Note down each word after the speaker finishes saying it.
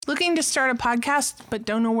Looking to start a podcast but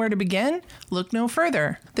don't know where to begin? Look no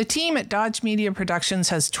further. The team at Dodge Media Productions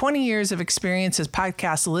has 20 years of experience as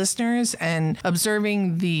podcast listeners and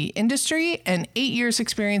observing the industry and 8 years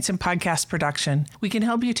experience in podcast production. We can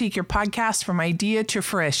help you take your podcast from idea to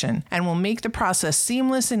fruition, and we'll make the process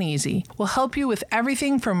seamless and easy. We'll help you with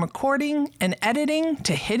everything from recording and editing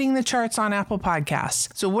to hitting the charts on Apple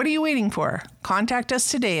Podcasts. So what are you waiting for? Contact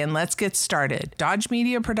us today and let's get started.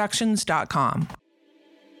 DodgeMediaProductions.com.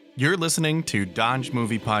 You're listening to Dodge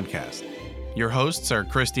Movie Podcast. Your hosts are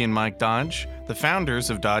Christy and Mike Dodge, the founders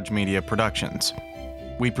of Dodge Media Productions.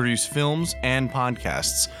 We produce films and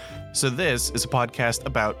podcasts, so this is a podcast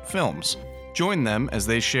about films. Join them as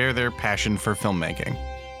they share their passion for filmmaking.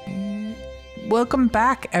 Welcome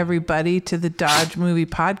back, everybody, to the Dodge Movie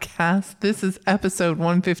Podcast. This is episode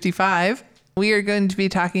 155. We are going to be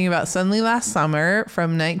talking about Suddenly Last Summer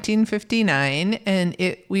from 1959,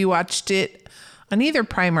 and we watched it on either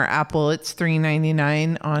Prime or Apple. It's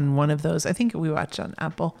 $3.99 on one of those. I think we watched on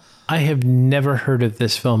Apple. I have never heard of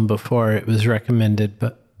this film before. It was recommended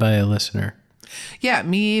by a listener. Yeah,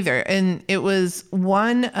 me either. And it was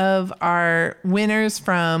one of our winners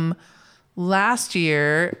from last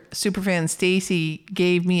year. Superfan Stacy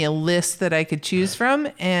gave me a list that I could choose from,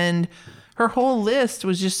 and her whole list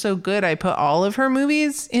was just so good. I put all of her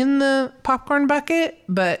movies in the popcorn bucket,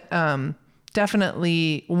 but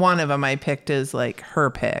definitely one of them I picked as like her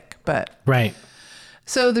pick. But right.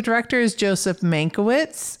 So the director is Joseph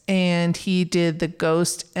Mankiewicz, and he did The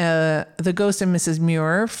Ghost and Mrs.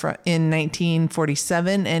 Muir in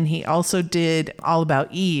 1947, and he also did All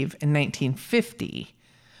About Eve in 1950,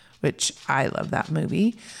 which I love that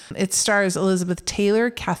movie. It stars Elizabeth Taylor,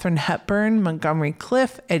 Katharine Hepburn, Montgomery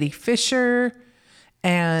Clift, Eddie Fisher,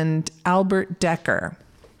 and Albert Decker.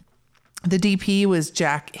 The DP was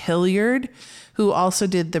Jack Hilliard, who also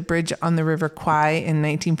did The Bridge on the River Kwai in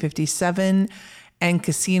 1957 and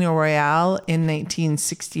Casino Royale in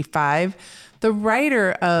 1965. The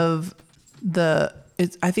writer of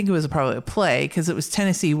I think it was probably a play, because it was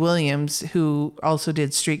Tennessee Williams, who also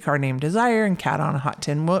did Streetcar Named Desire and Cat on a Hot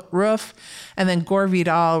Tin Roof. And then Gore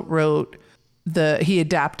Vidal he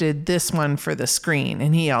adapted this one for the screen,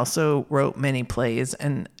 and he also wrote many plays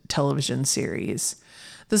and television series.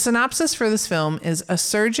 The synopsis for this film is: a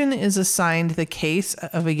surgeon is assigned the case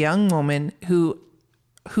of a young woman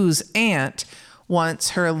whose aunt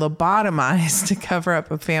wants her lobotomized to cover up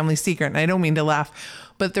a family secret. And I don't mean to laugh,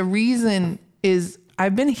 but the reason is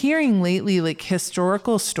I've been hearing lately like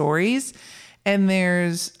historical stories, and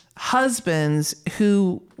there's husbands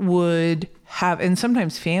who would have, and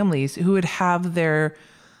sometimes families who would have their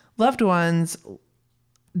loved ones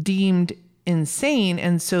deemed insane,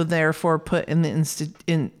 and so therefore put in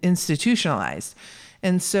the institutionalized.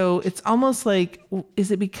 And so it's almost like, is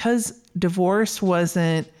it because divorce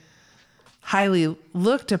wasn't highly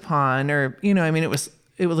looked upon, or it was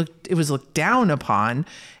looked down upon,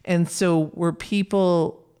 and so were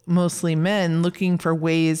people, mostly men, looking for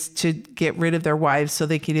ways to get rid of their wives so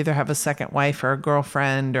they could either have a second wife or a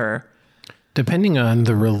girlfriend, or depending on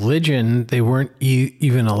the religion, they weren't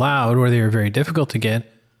even allowed, or they were very difficult to get.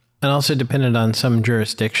 And also depended on some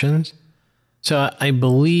jurisdictions. So I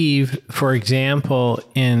believe, for example,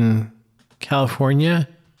 in California,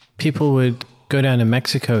 people would go down to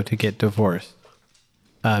Mexico to get divorced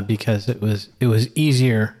because it was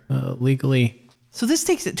easier legally. So this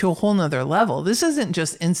takes it to a whole nother level. This isn't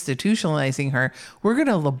just institutionalizing her. We're going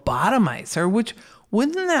to lobotomize her, which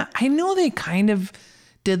wouldn't that, I know they kind of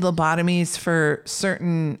did lobotomies for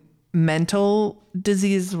certain mental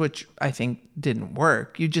disease, which I think didn't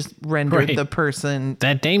work. You just rendered the person.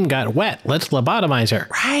 That dame got wet. Let's lobotomize her.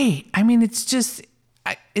 Right. I mean, it's just,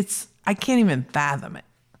 I can't even fathom it.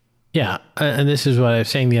 Yeah. And this is what I was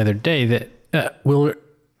saying the other day, that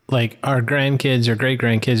our grandkids or great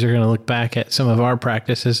grandkids are going to look back at some of our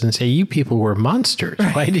practices and say, you people were monsters.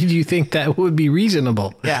 Why did you think that would be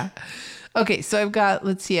reasonable? Yeah. Okay. So I've got,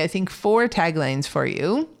 let's see, I think 4 taglines for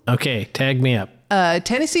you. Okay. Tag me up.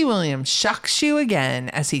 Tennessee Williams shocks you again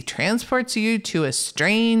as he transports you to a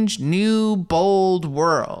strange, new, bold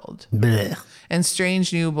world. Blech. And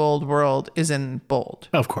strange, new, bold world is in bold.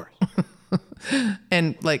 Of course.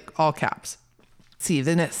 And like all caps. See,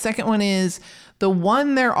 the second one is the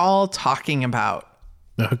one they're all talking about.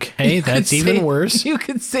 Okay, that's even worse. You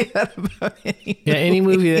could say that about any any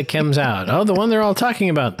movie that comes out. Oh, the one they're all talking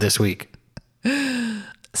about this week.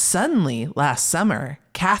 Suddenly, last summer,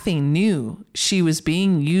 Kathy knew she was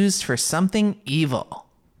being used for something evil.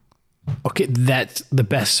 Okay, that's the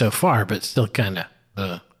best so far, but still kind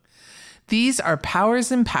of. These are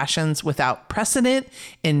powers and passions without precedent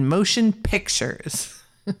in motion pictures.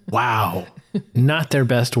 Wow. Not their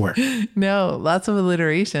best work. No, lots of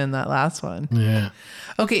alliteration in that last one. Yeah.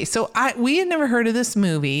 Okay, so we had never heard of this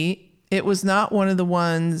movie. It was not one of the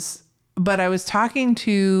ones, but I was talking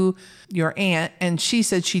to your aunt and she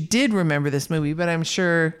said she did remember this movie, but I'm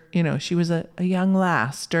sure, she was a young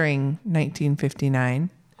lass during 1959.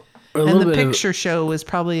 And the picture show was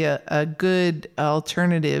probably a good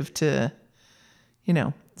alternative to,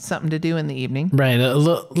 something to do in the evening. Right. A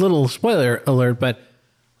little spoiler alert, but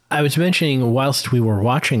I was mentioning whilst we were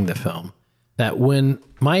watching the film that when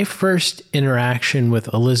my first interaction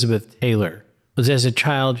with Elizabeth Taylor was as a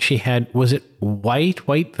child, she had, was it white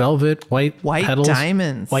velvet, white petals?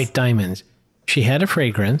 Diamonds. White diamonds. She had a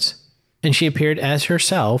fragrance and she appeared as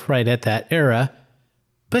herself right at that era,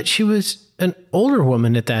 but she was an older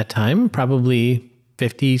woman at that time, probably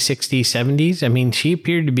 50s, 60s, 70s. I mean, she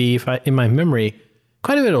appeared to be, in my memory,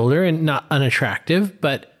 quite a bit older and not unattractive,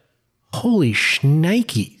 but holy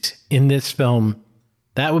shnikes in this film,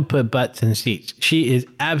 that would put butts in seats. She is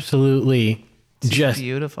absolutely just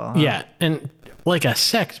beautiful. Huh? Yeah. And like a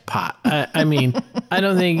sex pot. I mean, I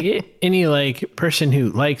don't think any person who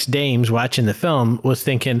likes dames watching the film was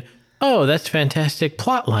thinking, oh, that's fantastic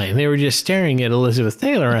plot line. They were just staring at Elizabeth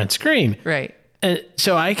Taylor on screen. Right. And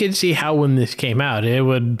so I could see how when this came out, it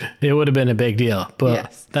would have been a big deal. But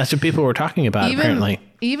yes, that's what people were talking about, apparently.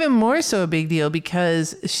 Even more so a big deal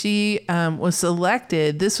because she was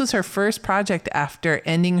selected. This was her first project after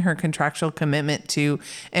ending her contractual commitment to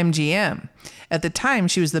MGM. At the time,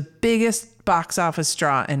 she was the biggest box office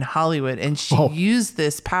draw in Hollywood, and she used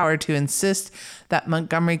this power to insist that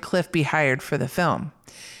Montgomery Clift be hired for the film.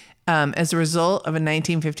 As a result of a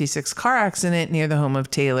 1956 car accident near the home of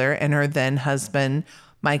Taylor and her then husband,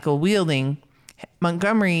 Michael Wilding,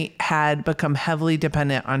 Montgomery had become heavily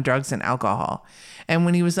dependent on drugs and alcohol. And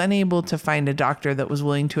when he was unable to find a doctor that was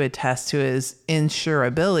willing to attest to his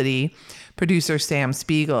insurability, producer Sam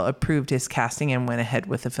Spiegel approved his casting and went ahead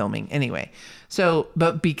with the filming anyway. So,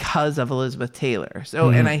 but because of Elizabeth Taylor. So,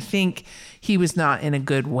 and I think he was not in a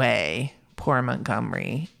good way, poor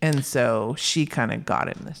Montgomery. And so she kind of got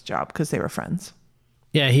him this job because they were friends.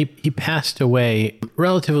 Yeah, he passed away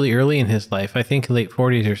relatively early in his life, I think late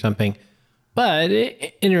 40s or something. But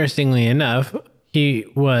interestingly enough, he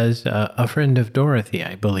was a friend of Dorothy,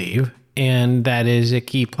 I believe. And that is a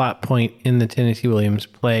key plot point in the Tennessee Williams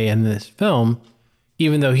play and this film,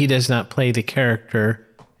 even though he does not play the character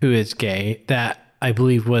who is gay. That, I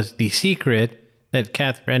believe, was the secret that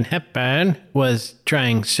Katharine Hepburn was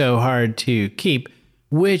trying so hard to keep,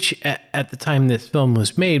 which at the time this film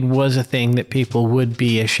was made was a thing that people would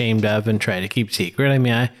be ashamed of and try to keep secret. I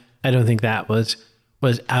mean, I don't think that was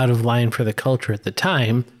out of line for the culture at the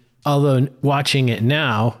time. Although watching it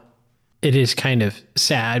now, it is kind of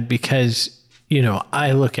sad because,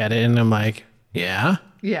 I look at it and I'm like, yeah.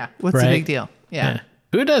 Yeah. What's the big deal? Yeah.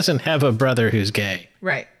 Who doesn't have a brother who's gay?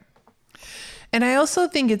 Right. And I also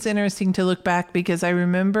think it's interesting to look back because I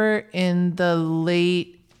remember in the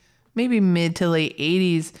maybe mid to late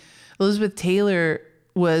 80s, Elizabeth Taylor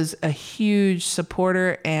was a huge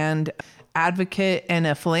supporter and advocate and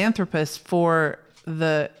a philanthropist for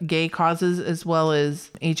the gay causes as well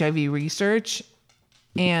as HIV research.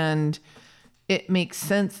 And it makes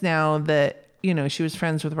sense now that, she was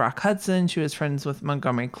friends with Rock Hudson. She was friends with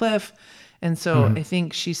Montgomery Clift. And so I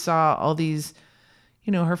think she saw all these,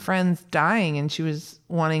 her friends dying and she was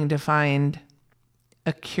wanting to find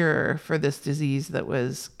a cure for this disease that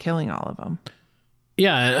was killing all of them.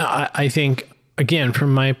 Yeah, I think, again,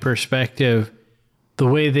 from my perspective, the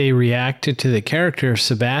way they reacted to the character of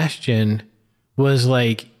Sebastian was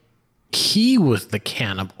like he was the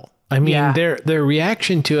cannibal. I mean, their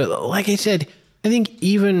reaction to it, like I said, I think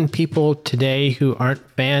even people today who aren't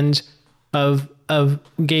fans of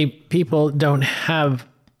gay people don't have,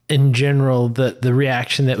 in general, the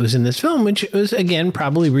reaction that was in this film, which was, again,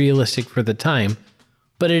 probably realistic for the time.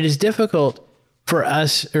 But it is difficult for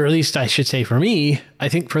us, or at least I should say for me, I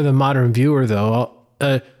think for the modern viewer, though,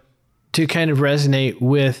 to kind of resonate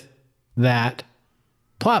with that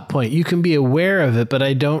plot point. You can be aware of it, but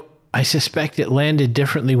I suspect it landed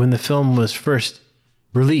differently when the film was first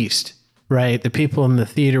released, right? The people in the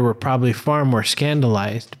theater were probably far more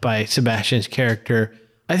scandalized by Sebastian's character.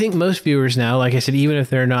 I think most viewers now, like I said, even if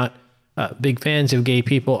they're not big fans of gay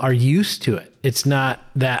people, are used to it. It's not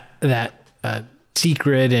that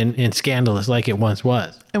secret and scandalous like it once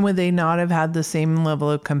was. And would they not have had the same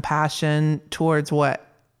level of compassion towards what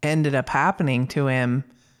ended up happening to him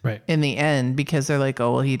in the end? Because they're like,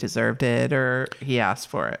 oh, well, he deserved it or he asked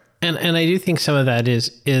for it. And I do think some of that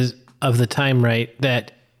is of the time, right?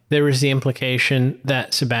 That there was the implication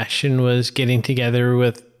that Sebastian was getting together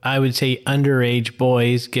with I would say, underage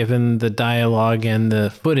boys, given the dialogue and the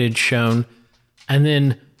footage shown, and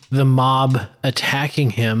then the mob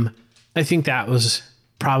attacking him. I think that was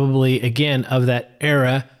probably, again, of that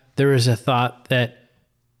era. There was a thought that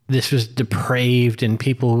this was depraved and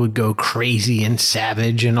people would go crazy and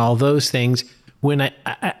savage and all those things. When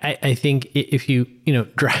I think if you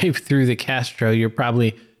drive through the Castro, you're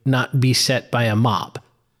probably not beset by a mob.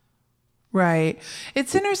 Right.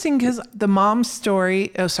 It's interesting because the mom's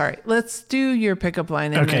story. Oh, sorry. Let's do your pickup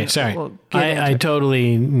line. And Okay, sorry. We'll get into I it.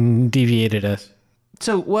 totally deviated us.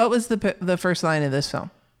 So what was the first line of this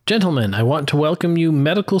film? Gentlemen, I want to welcome you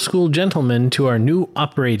medical school gentlemen to our new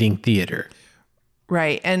operating theater.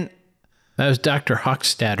 Right. And That was Dr.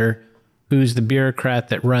 Hochstadter, who's the bureaucrat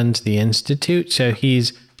that runs the institute. So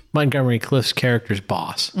he's Montgomery Clift's character's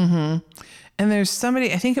boss. and there's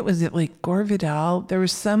somebody, I think it was like Gore Vidal. There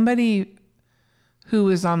was somebody who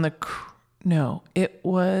was on the, no, it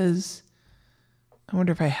was, I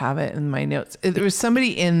wonder if I have it in my notes. There was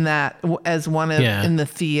somebody in that as one of, in the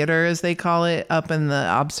theater, as they call it, up in the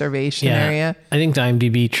observation area. I think the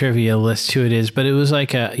IMDb trivia lists who it is, but it was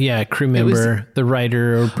like a crew member, the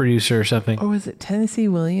writer or producer or something. Or was it Tennessee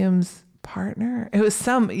Williams' partner? It was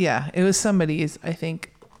it was somebody's, I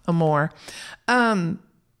think, more.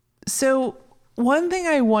 So one thing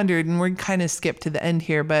I wondered, and we're kind of skipped to the end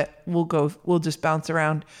here, but we'll just bounce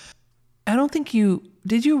around. I don't think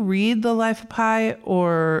did you read The Life of Pi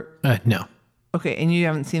or? No. Okay. And you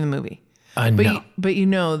haven't seen the movie? No. But you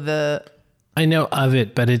know I know of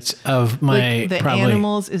it, but it's of my, like the probably,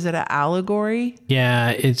 animals. Is it an allegory?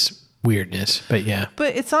 Yeah, it's weirdness, but yeah.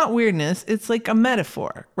 But it's not weirdness. It's like a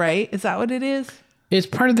metaphor, right? Is that what it is? It's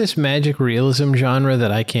part of this magic realism genre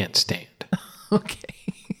that I can't stand. Okay.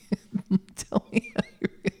 Tell me how you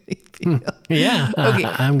really feel. Yeah. Okay.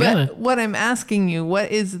 I'm but gonna. what I'm asking you,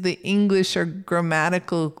 what is the English or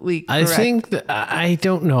grammatically correct? I think that, I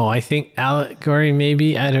don't know. I think allegory,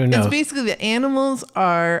 maybe. I don't know. It's basically the animals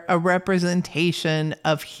are a representation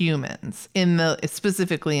of humans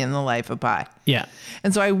specifically in The Life of Pi. Yeah.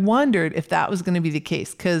 And so I wondered if that was going to be the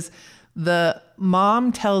case, because the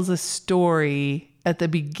mom tells a story at the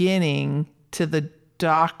beginning to the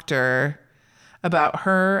doctor about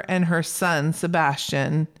her and her son,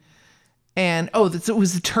 Sebastian. And, it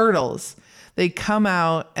was the turtles. They come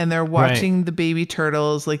out and they're watching the baby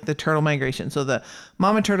turtles, like the turtle migration. So the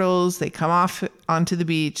mama turtles, they come off onto the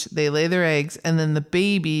beach, they lay their eggs, and then the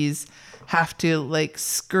babies have to like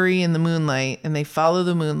scurry in the moonlight, and they follow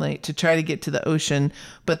the moonlight to try to get to the ocean.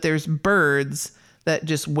 But there's birds that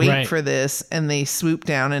just wait for this, and they swoop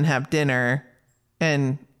down and have dinner.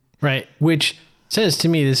 And which says to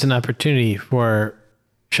me this is an opportunity for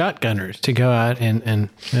shotgunners to go out and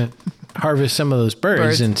harvest some of those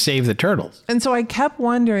birds and save the turtles. And so I kept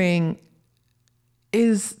wondering,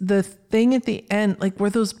 is the thing at the end, like, were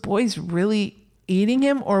those boys really eating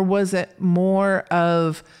him, or was it more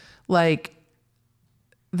of like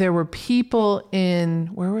there were people in,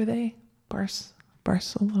 where were they?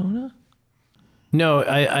 Barcelona? No,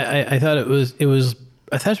 I thought it was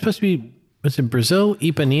I thought it was supposed to be, was it Brazil,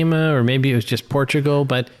 Ipanema, or maybe it was just Portugal,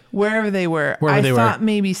 but wherever they were. I thought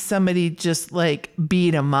maybe somebody just like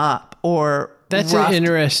beat him up or that's an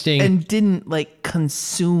interesting, and didn't like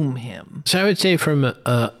consume him. So I would say from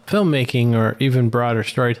a filmmaking or even broader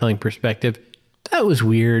storytelling perspective, that was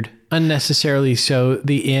weird, unnecessarily so.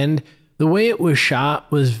 The end, the way it was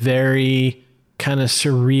shot was very kind of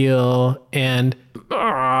surreal and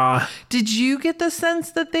Did you get the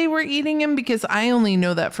sense that they were eating him? Because I only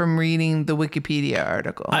know that from reading the Wikipedia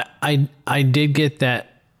article. I did get that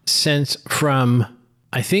sense from,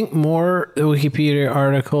 I think, more the Wikipedia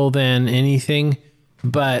article than anything,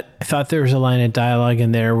 but I thought there was a line of dialogue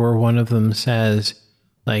in there where one of them says,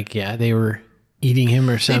 like, yeah, they were eating him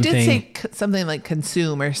or something. They did say something like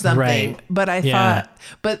consume or something, but I thought,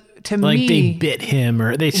 but to like me, they bit him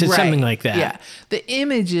or they said something like that. Yeah. The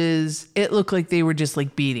images, it looked like they were just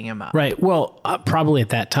like beating him up. Right. Well, probably at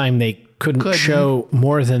that time they couldn't show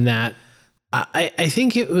more than that. I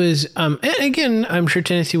think it was, and again, I'm sure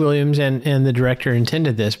Tennessee Williams and the director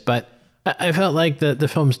intended this, but I felt like the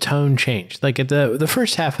film's tone changed. Like at the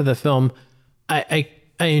first half of the film, I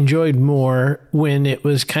enjoyed more when it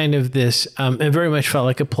was kind of this, it very much felt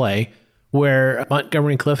like a play where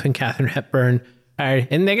Montgomery Clift and Katharine Hepburn are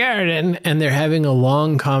in the garden and they're having a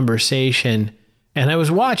long conversation. And I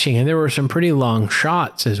was watching and there were some pretty long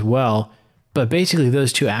shots as well. But basically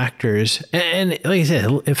those two actors, and like I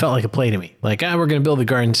said, it felt like a play to me. Like, we're going to build a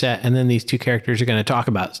garden set and then these two characters are going to talk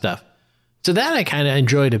about stuff. So that I kind of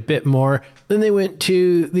enjoyed a bit more. Then they went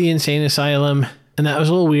to the insane asylum and that was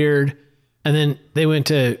a little weird. And then they went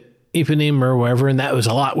to eponym or whatever, and that was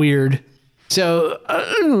a lot weird. So,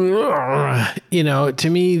 to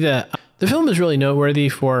me, the film is really noteworthy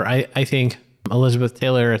for, I think, Elizabeth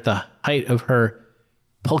Taylor at the height of her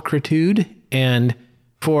pulchritude, and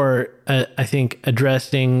for, I think,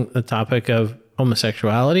 addressing the topic of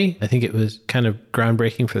homosexuality. I think it was kind of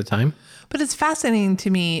groundbreaking for the time. But it's fascinating to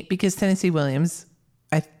me because Tennessee Williams,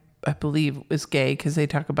 I believe, was gay because they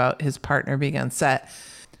talk about his partner being on set.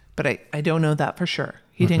 But I don't know that for sure.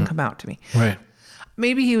 He didn't come out to me. Right.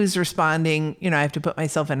 Maybe he was responding, I have to put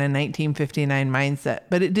myself in a 1959 mindset.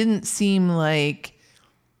 But it didn't seem like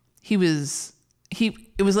it was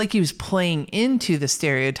like he was playing into the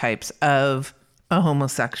stereotypes of a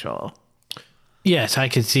homosexual. Yes, I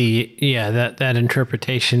could see, that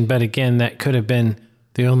interpretation. But again, that could have been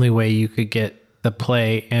the only way you could get the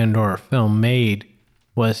play and or film made,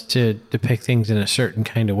 was to depict things in a certain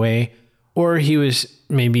kind of way. Or he was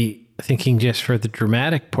maybe thinking just for the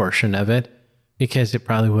dramatic portion of it, because it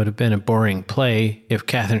probably would have been a boring play if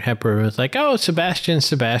Katharine Hepburn was like, oh, Sebastian,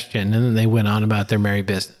 and then they went on about their merry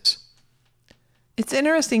business. It's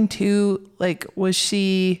interesting too, like, was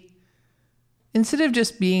she, instead of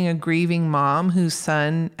just being a grieving mom whose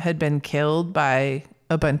son had been killed by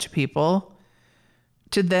a bunch of people,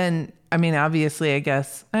 to then, obviously, I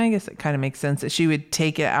guess it kind of makes sense that she would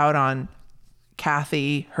take it out on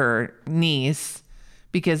Kathy, her niece,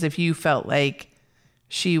 because if you felt like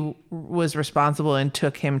she was responsible and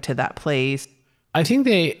took him to that place. I think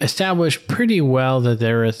they established pretty well that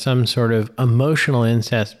there is some sort of emotional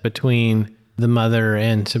incest between the mother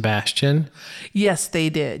and Sebastian. Yes, they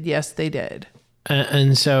did.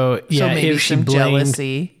 And so, maybe if she some blamed,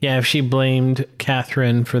 jealousy. Yeah, if she blamed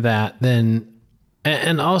Catherine for that, then,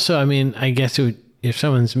 and also, I guess if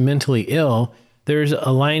someone's mentally ill, there's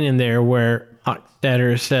a line in there where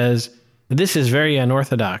Hochstetter says, this is very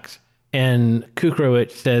unorthodox. And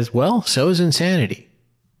Kukrowicz says, well, so is insanity.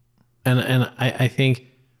 And I think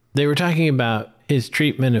they were talking about his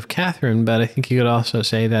treatment of Catherine, but I think you could also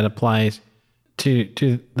say that applies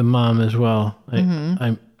to the mom as well.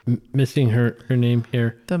 I'm missing her name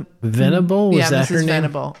here. Venable? Was that Mrs. her name?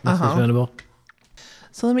 Venable. Mrs. Venable.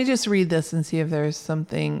 So let me just read this and see if there's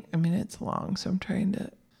something. It's long, so I'm trying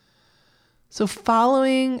to. So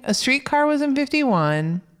following A Streetcar was in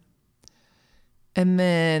 51, and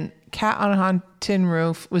then Cat on a Tin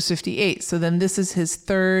Roof was 58. So then this is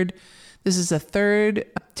a third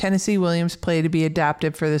Tennessee Williams play to be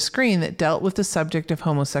adapted for the screen that dealt with the subject of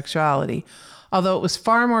homosexuality. Although it was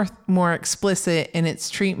far more explicit in its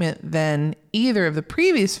treatment than either of the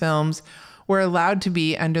previous films were allowed to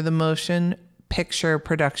be under the Motion Picture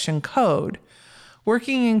Production Code.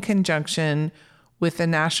 Working in conjunction with the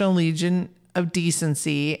National Legion of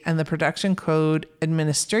Decency and the Production Code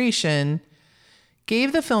Administration,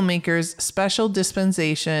 gave the filmmakers special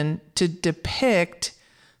dispensation to depict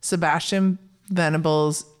Sebastian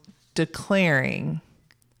Venable's declaring,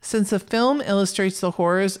 since the film illustrates the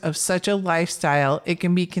horrors of such a lifestyle, it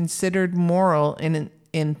can be considered moral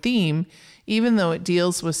in theme, even though it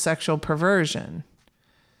deals with sexual perversion.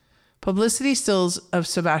 Publicity stills of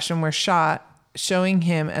Sebastian were shot, showing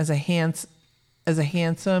him as a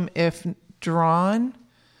handsome, if drawn,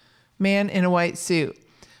 man in a white suit,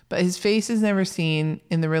 but his face is never seen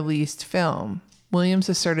in the released film. Williams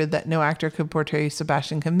asserted that no actor could portray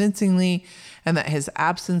Sebastian convincingly, and that his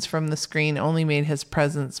absence from the screen only made his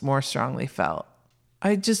presence more strongly felt.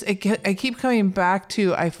 I keep coming back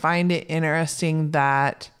to, I find it interesting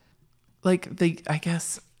that, I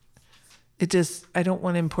don't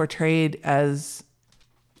want him portrayed as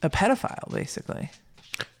a pedophile, basically.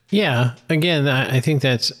 Yeah. Again, I think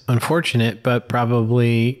that's unfortunate, but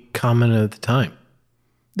probably common at the time.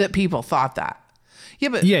 That people thought that. Yeah,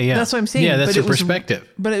 but yeah. That's what I'm saying. Yeah, that's the perspective.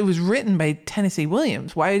 But it was written by Tennessee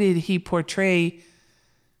Williams. Why did he portray,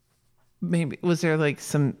 maybe, was there like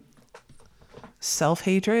some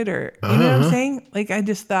self-hatred or, you know what I'm saying? I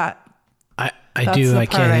just thought. I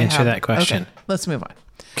can't answer that question. Okay, let's move on.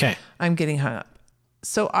 Okay. I'm getting hung up.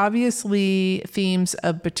 So obviously themes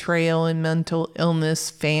of betrayal and mental illness,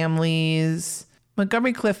 families.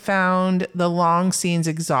 Montgomery Clift found the long scenes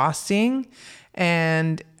exhausting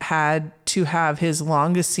and had to have his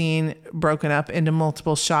longest scene broken up into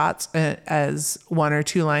multiple shots as one or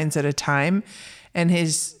two lines at a time. And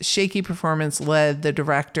his shaky performance led the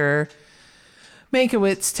director,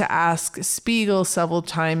 Mankiewicz, to ask Spiegel several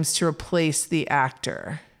times to replace the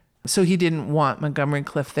actor. So he didn't want Montgomery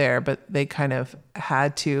Clift there, but they kind of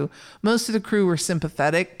had to. Most of the crew were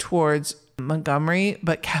sympathetic towards Montgomery,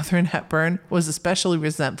 but Katharine Hepburn was especially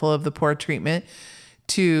resentful of the poor treatment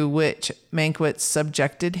to which Mankiewicz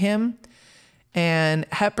subjected him. And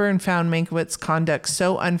Hepburn found Mankiewicz's conduct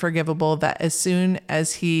so unforgivable that as soon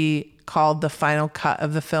as he called the final cut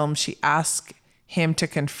of the film, she asked him to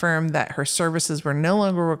confirm that her services were no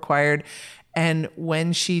longer required. And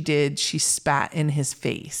when she did, she spat in his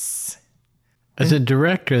face. As a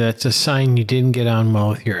director, that's a sign you didn't get on well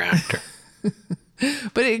with your actor.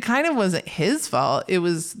 But it kind of wasn't his fault. It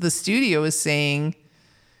was the studio was saying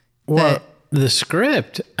Well, that the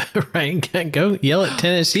script, right? Go yell at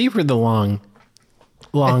Tennessee for the long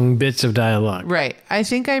bits of dialogue. right. I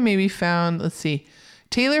think I maybe found, let's see,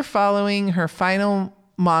 Taylor following her final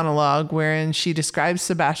monologue wherein she describes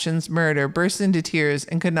Sebastian's murder, burst into tears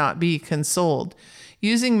and could not be consoled.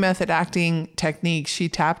 Using method acting techniques, she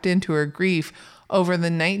tapped into her grief over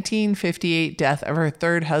the 1958 death of her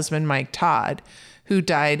third husband, Mike Todd, who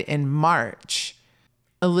died in March.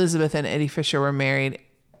 Elizabeth and Eddie Fisher were married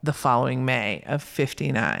the following May of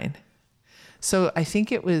 59. So I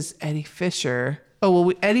think it was Eddie Fisher. Oh,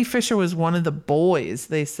 well, Eddie Fisher was one of the boys,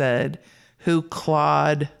 they said, who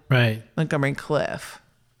clawed Right. Montgomery Cliff.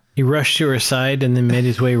 He rushed to her side and then made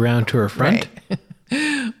his way around to her front. Right.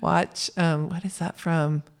 Watch, what is that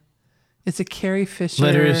from? It's a Carrie Fisher.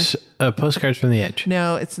 Letters, postcards from the edge.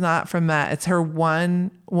 No, it's not from that. It's her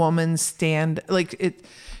one woman stand. Like it,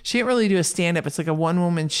 she didn't really do a stand up. It's like a one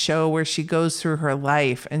woman show where she goes through her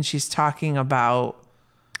life and she's talking about.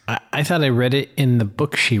 I thought I read it in the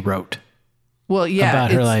book she wrote. Well, yeah,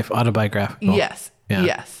 about her life, autobiographical. Yes, Yeah.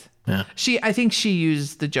 yes. Yeah. I think she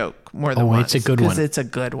used the joke more than once. It's a good one. Because it's a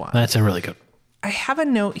good one. That's a really good one. I have a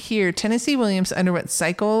note here. Tennessee Williams underwent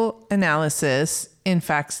psychoanalysis, in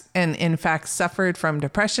fact, suffered from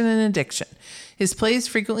depression and addiction. His plays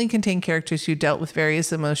frequently contain characters who dealt with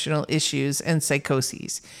various emotional issues and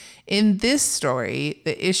psychoses. In this story,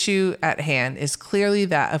 the issue at hand is clearly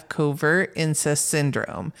that of covert incest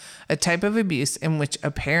syndrome, a type of abuse in which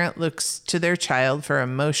a parent looks to their child for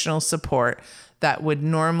emotional support that would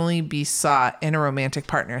normally be sought in a romantic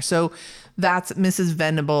partner. So that's Mrs.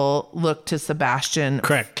 Venable looked to Sebastian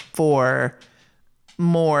Correct. for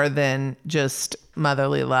more than just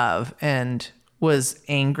motherly love and was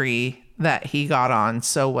angry that he got on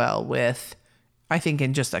so well with, I think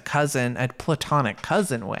in just a platonic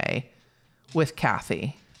cousin way with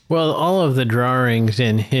Kathy. Well, all of the drawings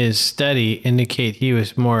in his study indicate he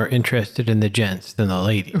was more interested in the gents than the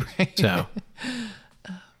ladies. Right. So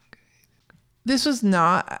this was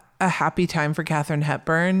not a happy time for Katharine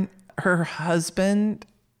Hepburn. Her husband,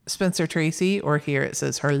 Spencer Tracy, or here it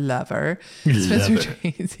says her lover, Spencer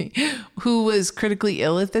Tracy, who was critically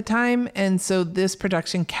ill at the time. And so this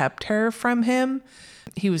production kept her from him.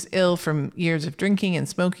 He was ill from years of drinking and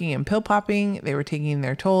smoking and pill popping. They were taking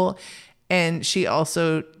their toll. And she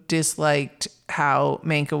also disliked how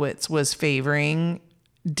Mankiewicz was favoring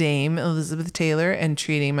Dame Elizabeth Taylor and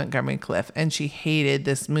treating Montgomery Cliff. And she hated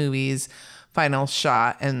this movie's final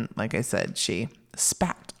shot. And like I said, she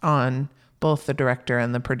spat on both the director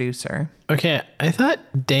and the producer. Okay, I thought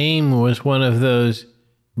Dame was one of those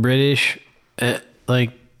British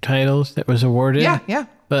titles that was awarded. Yeah.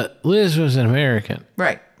 But Liz was an American.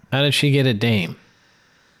 Right. How did she get a Dame?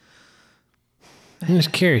 I'm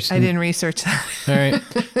just curious. I didn't research that. All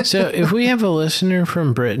right. So if we have a listener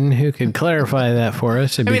from Britain who could clarify that for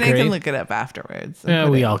us, it'd be great. I can look it up afterwards. Yeah,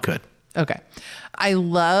 we all could. Okay. I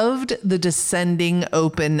loved the descending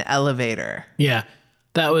open elevator. Yeah,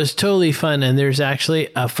 that was totally fun. And there's actually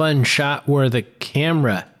a fun shot where the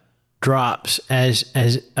camera drops as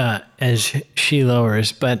she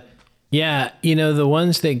lowers. But yeah, the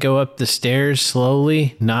ones that go up the stairs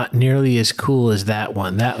slowly, not nearly as cool as that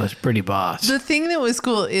one. That was pretty boss. The thing that was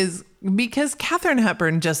cool is because Katharine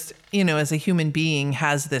Hepburn just, as a human being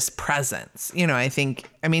has this presence.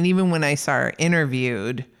 Even when I saw her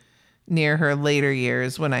interviewed near her later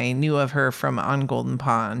years, when I knew of her from On Golden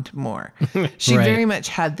Pond more, she Right. very much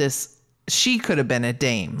had this, she could have been a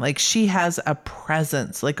dame. Like she has a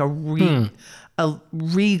presence, like a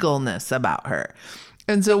regalness about her.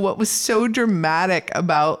 And so what was so dramatic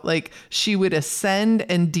about, like, she would ascend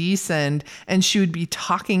and descend and she would be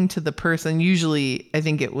talking to the person. Usually, I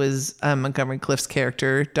think it was Montgomery Clift's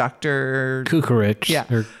character, Dr. Kukarich.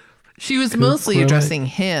 Yeah. She was mostly addressing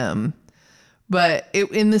him, but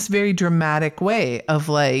in this very dramatic way of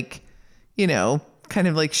like, kind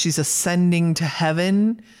of like she's ascending to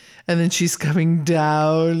heaven and then she's coming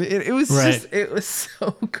down. It was Right. it was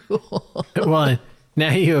so cool. Well,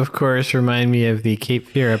 now you, of course, remind me of the Cape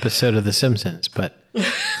Fear episode of The Simpsons, but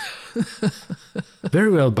very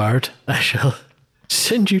well, Bart. I shall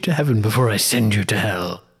send you to heaven before I send you to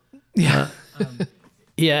hell. Yeah.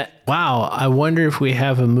 Yeah. Wow. I wonder if we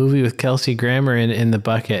have a movie with Kelsey Grammer in the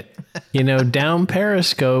bucket. Down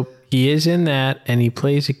Periscope, He is in that, and he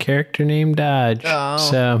plays a character named Dodge. Oh.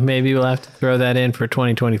 So maybe we'll have to throw that in for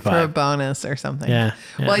 2025. For a bonus or something. Yeah.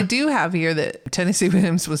 Well, I do have here that Tennessee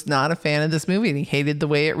Williams was not a fan of this movie and he hated the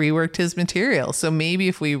way it reworked his material. So maybe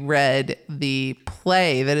if we read the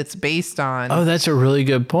play that it's based on. Oh, that's a really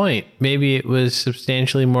good point. Maybe it was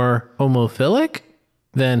substantially more homophilic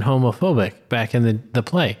than homophobic back in the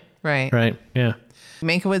play. Right. Right. Yeah.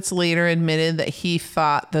 Mankiewicz later admitted that he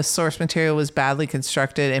thought the source material was badly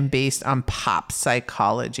constructed and based on pop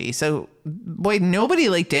psychology. So, boy, nobody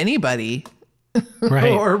liked anybody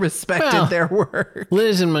Right. or respected their work.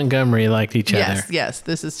 Liz and Montgomery liked each other. Yes,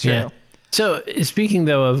 this is true. Yeah. So speaking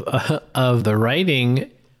though of the writing,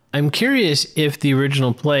 I'm curious if the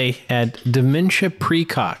original play had dementia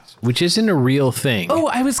precox, which isn't a real thing. Oh,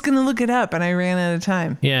 I was going to look it up and I ran out of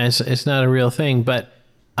time. Yeah, it's not a real thing, but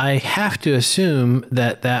I have to assume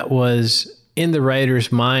that was in the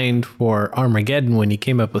writer's mind for Armageddon when he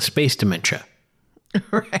came up with space dementia.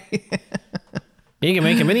 Right. You can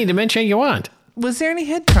make him any dementia you want. Was there any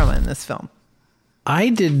head trauma in this film? I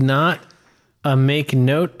did not make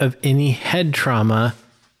note of any head trauma,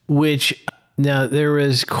 which now there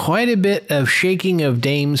was quite a bit of shaking of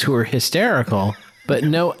dames who were hysterical, but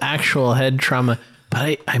no actual head trauma.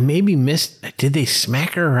 But I maybe missed, did they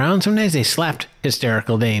smack her around? Sometimes they slapped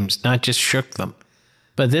hysterical dames, not just shook them.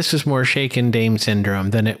 But this was more shaken dame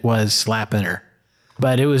syndrome than it was slapping her.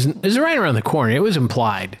 But it was right around the corner. It was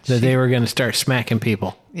implied that they were going to start smacking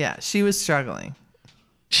people. Yeah, she was struggling.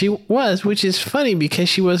 She was, which is funny because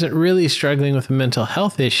she wasn't really struggling with a mental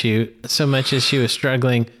health issue so much as she was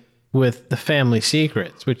struggling with the family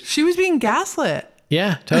secrets, which... She was being gaslit.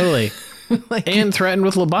 Yeah, totally. And threatened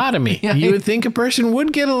with lobotomy. Yeah. You would think a person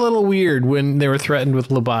would get a little weird when they were threatened with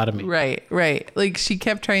lobotomy. Right. Like she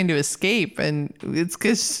kept trying to escape and it's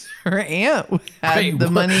because her aunt had the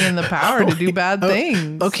money and the power to do bad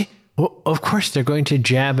things. Okay. Well, of course, they're going to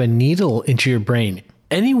jab a needle into your brain.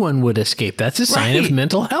 Anyone would escape. That's a sign of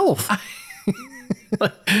mental health.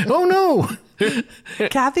 Oh, no.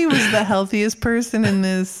 Kathy was the healthiest person in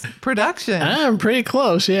this production. I'm pretty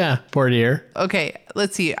close. Yeah. Poor dear. Okay,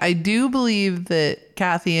 let's see. I do believe that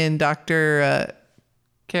Kathy and Dr.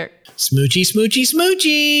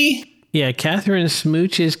 Smoochy. Yeah, Catherine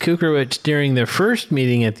smooches Kukrowicz during their first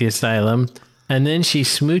meeting at the asylum, and then she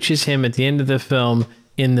smooches him at the end of the film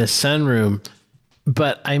in the sunroom.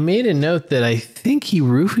 But I made a note that I think he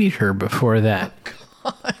roofied her before that.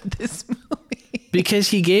 Oh, God, this movie. Because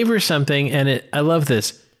he gave her something, and I love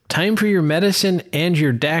this. Time for your medicine and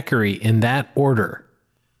your daiquiri in that order.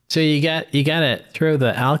 So you got to throw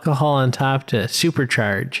the alcohol on top to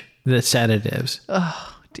supercharge the sedatives.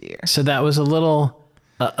 Oh dear. So that was a little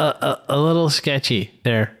sketchy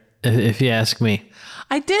there, if you ask me.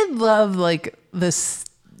 I did love like the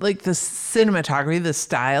cinematography, the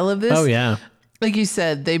style of this. Oh yeah. Like you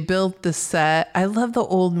said, they built the set. I love the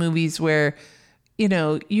old movies where, you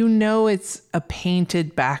know it's a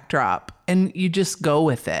painted backdrop and you just go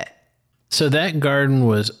with it. So that garden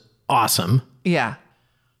was awesome. Yeah.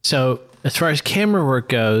 So as far as camera work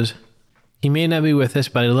goes, he may not be with us,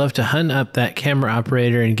 but I'd love to hunt up that camera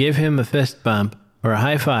operator and give him a fist bump or a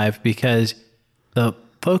high five because the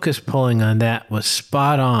focus pulling on that was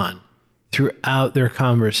spot on throughout their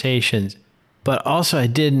conversations. But also I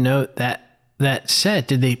did note that set,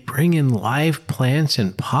 did they bring in live plants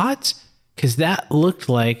and pots? Because that looked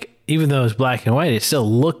like, even though it was black and white, it still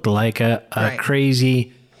looked like a right.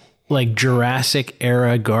 Crazy, like Jurassic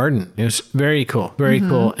era garden. It was very cool, very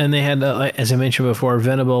cool. And they had, as I mentioned before,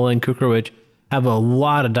 Venable and Kukrowicz have a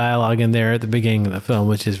lot of dialogue in there at the beginning of the film,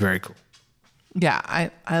 which is very cool. Yeah,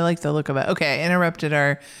 I like the look of it. Okay, I interrupted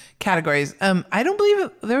our categories. I don't believe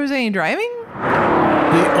there was any driving.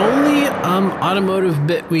 The only automotive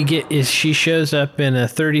bit we get is she shows up in a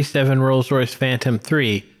 37 Rolls-Royce Phantom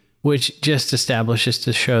 3, which just establishes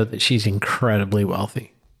to show that she's incredibly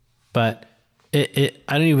wealthy. But I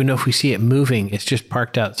don't even know if we see it moving. It's just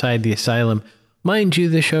parked outside the asylum. Mind you,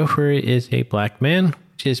 the chauffeur is a black man,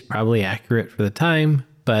 which is probably accurate for the time,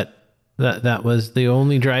 but that was the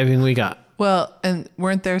only driving we got. Well, and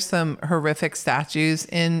weren't there some horrific statues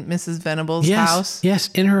in Mrs. Venable's house?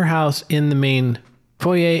 Yes, in her house in the main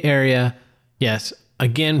foyer area. Yes,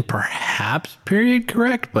 again, perhaps period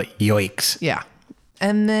correct, but yikes. Yeah.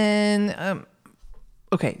 And then,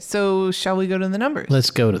 okay, so shall we go to the numbers? Let's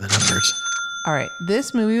go to the numbers. All right.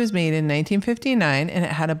 This movie was made in 1959 and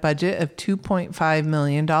it had a budget of $2.5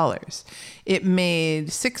 million. It made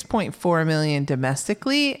 $6.4 million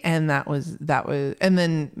domestically, and that was, and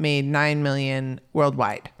then made $9 million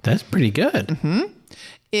worldwide. That's pretty good. Mm-hmm.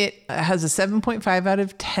 It has a 7.5 out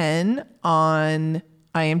of 10 on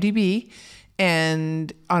IMDb,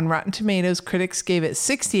 And on Rotten Tomatoes, critics gave it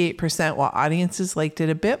 68%, while audiences liked it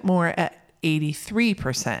a bit more at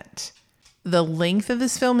 83%. The length of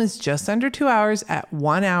this film is just under 2 hours at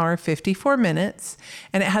 1 hour, 54 minutes.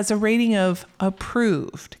 And it has a rating of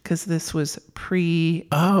approved because this was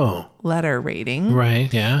pre-letter rating.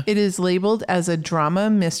 Right, yeah. It is labeled as a drama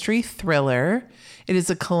mystery thriller. It is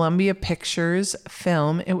a Columbia Pictures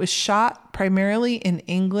film. It was shot primarily in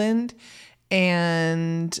England,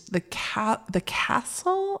 and the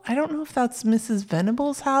castle, I don't know if that's Mrs.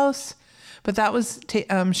 Venable's house, but that was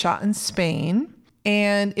shot in Spain.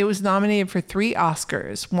 And it was nominated for 3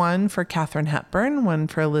 Oscars, one for Katharine Hepburn, one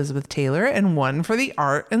for Elizabeth Taylor, and one for the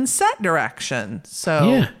art and set direction.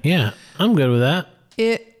 So yeah, I'm good with that.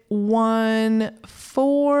 It won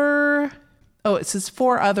 4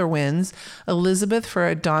 other wins. Elizabeth for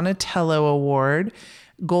a Donatello Award,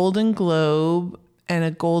 Golden Globe, and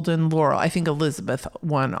a Golden Laurel. I think Elizabeth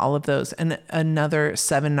won all of those, and another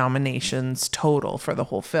 7 nominations total for the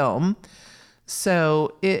whole film.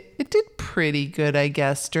 So it did pretty good, I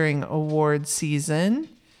guess, during award season.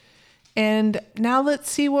 And now let's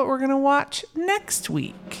see what we're going to watch next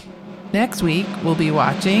week. Next week, we'll be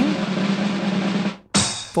watching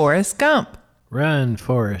Forrest Gump. Run,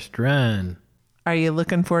 Forrest, run. Are you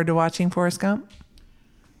looking forward to watching Forrest Gump?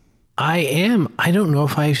 I am. I don't know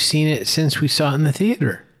if I've seen it since we saw it in the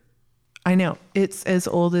theater. I know. It's as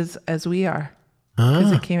old as we are.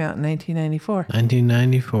 Because it came out in 1994.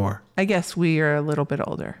 1994. I guess we are a little bit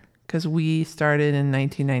older because we started in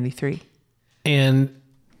 1993. And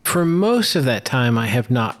for most of that time, I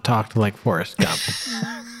have not talked like Forrest Gump.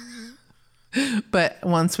 But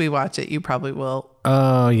once we watch it, you probably will.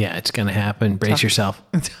 Oh, yeah, it's going to happen. Brace yourself.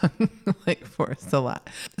 Like Forrest a lot.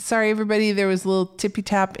 Sorry, everybody. There was a little tippy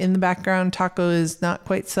tap in the background. Taco is not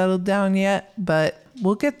quite settled down yet, but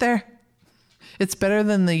we'll get there. It's better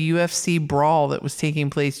than the UFC brawl that was taking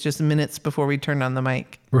place just minutes before we turned on the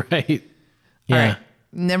mic. Right. Yeah. All right.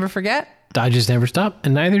 Never forget. Dodges never stop,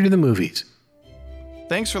 and neither do the movies.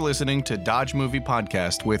 Thanks for listening to Dodge Movie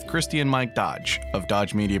Podcast with Christy and Mike Dodge of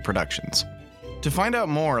Dodge Media Productions. To find out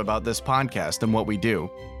more about this podcast and what we do,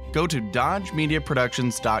 go to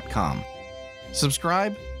dodgemediaproductions.com.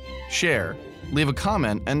 Subscribe, share, leave a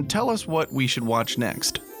comment, and tell us what we should watch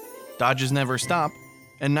next. Dodges never stop,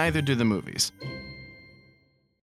 and neither do the movies.